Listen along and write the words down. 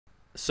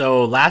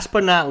So last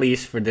but not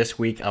least for this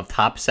week of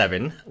top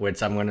 7,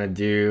 which I'm going to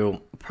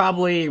do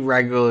probably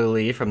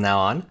regularly from now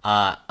on,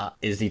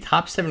 is the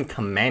top 7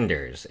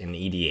 commanders in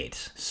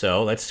EDH.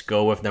 So let's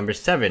go with number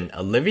 7,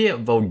 Olivia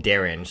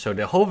Voldaren. So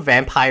the whole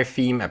vampire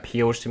theme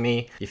appeals to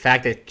me. The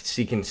fact that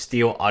she can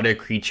steal other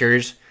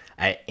creatures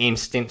at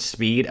instant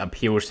speed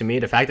appeals to me.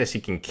 The fact that she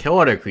can kill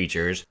other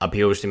creatures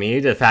appeals to me.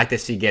 The fact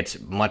that she gets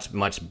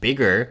much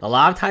bigger. A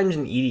lot of times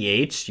in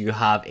EDH, you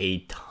have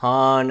a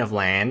ton of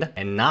land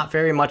and not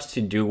very much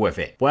to do with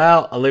it.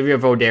 Well, Olivia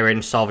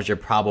Voldaren solves your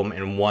problem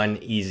in one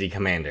easy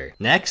commander.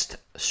 Next,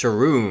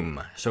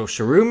 Shroom. So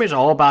Shroom is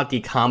all about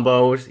the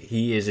combos.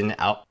 He is in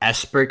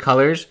Esper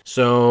colors.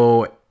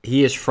 So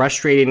he is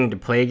frustrating to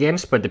play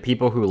against, but the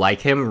people who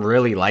like him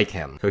really like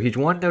him. So he's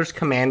one of those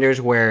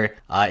commanders where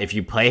if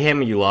you play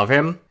him, you love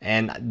him.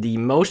 And the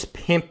most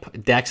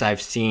pimp decks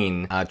I've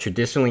seen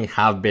traditionally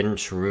have been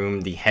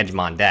Shroom, the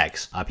Hegemon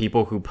decks.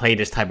 People who play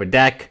this type of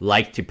deck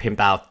like to pimp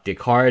out the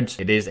cards.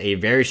 It is a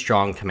very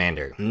strong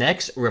commander.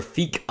 Next,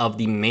 Rafiq of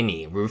the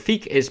Mini.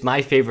 Rafiq is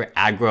my favorite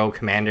aggro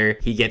commander.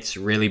 He gets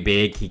really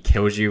big. He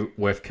kills you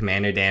with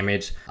commander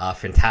damage.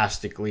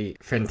 Fantastic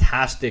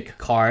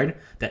card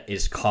that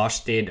is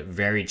costed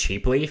very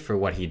cheaply for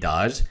what he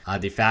does.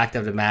 The fact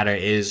of the matter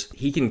is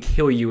he can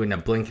kill you in a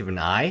blink of an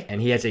eye, and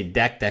he has a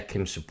deck that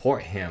can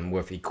support him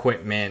with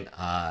equipment,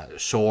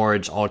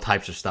 swords, all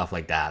types of stuff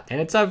like that. And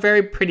it's a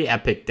very pretty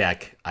epic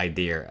deck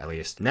idea, at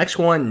least. Next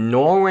one,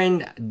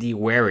 Norrin the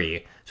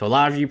Wary. So a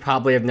lot of you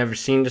probably have never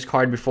seen this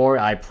card before.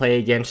 I play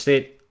against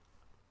it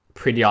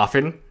pretty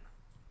often.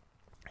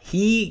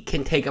 He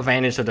can take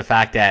advantage of the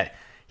fact that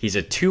he's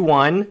a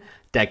 2/1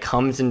 that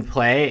comes in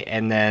play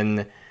and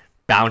then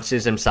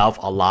bounces himself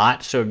a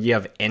lot. So if you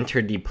have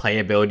entered the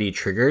playability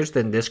triggers,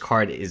 then this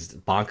card is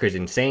bonkers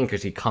insane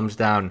because he comes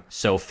down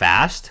so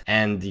fast.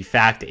 And the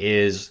fact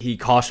is he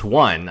costs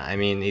 1. I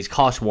mean, he's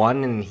cost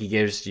 1 and he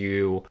gives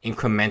you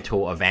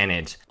incremental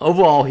advantage.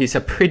 Overall, he's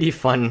a pretty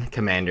fun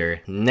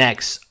commander.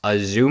 Next,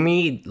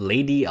 Azumi,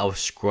 Lady of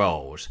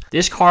Scrolls.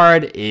 This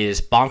card is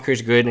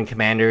bonkers good in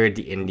commander.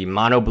 In the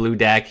mono blue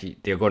deck,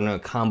 they're going to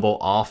combo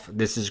off.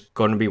 This is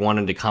going to be one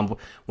of the combo.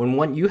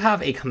 When you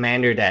have a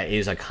commander that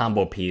is a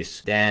combo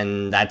piece,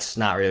 then that's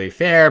not really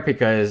fair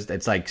because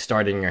it's like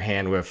starting your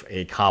hand with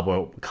a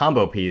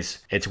combo piece.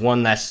 It's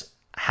one less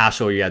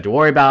hassle you have to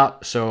worry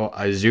about. So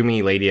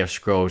Azumi, Lady of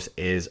Scrolls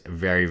is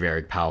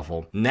very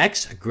powerful.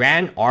 Next,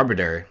 Grand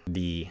Arbiter,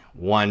 the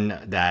one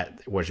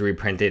that was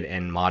reprinted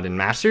in Modern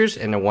Masters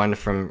and the one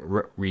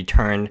from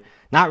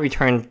not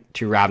returned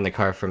to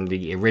Ravnica from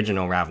the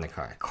original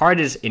Ravnica. Card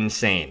is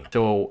insane.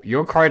 So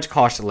your cards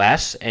cost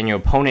less and your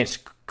opponent's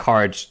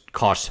cards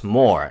cost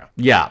more.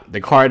 Yeah,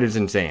 the card is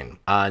insane.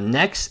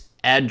 Next,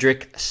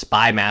 Edric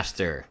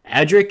Spymaster.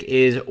 Edric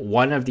is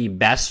one of the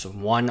best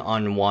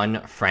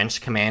one-on-one French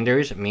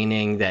commanders,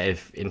 meaning that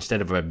if instead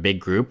of a big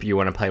group, you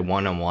want to play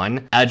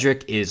one-on-one,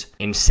 Edric is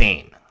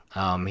insane.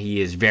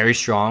 He is very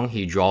strong.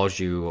 He draws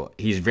you.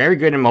 He's very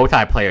good in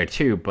multiplayer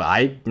too, but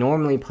I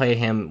normally play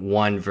him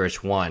 1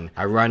 versus 1.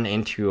 I run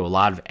into a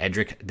lot of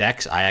Edric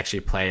decks. I actually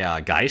play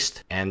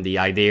Geist, and the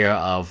idea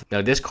of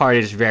this card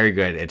is very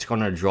good. It's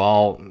going to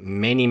draw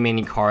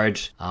many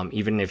cards.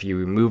 Even if you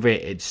remove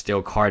it, it's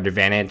still card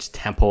advantage,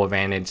 tempo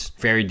advantage.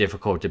 Very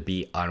difficult to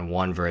beat on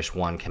 1 versus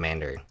 1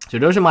 commander. So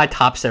those are my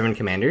top 7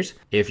 commanders.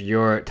 If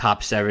your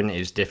top 7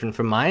 is different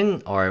from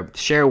mine, or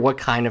share what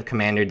kind of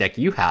commander deck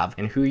you have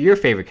and who your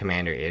favorite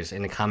commander is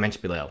in the comments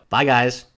below. Bye guys.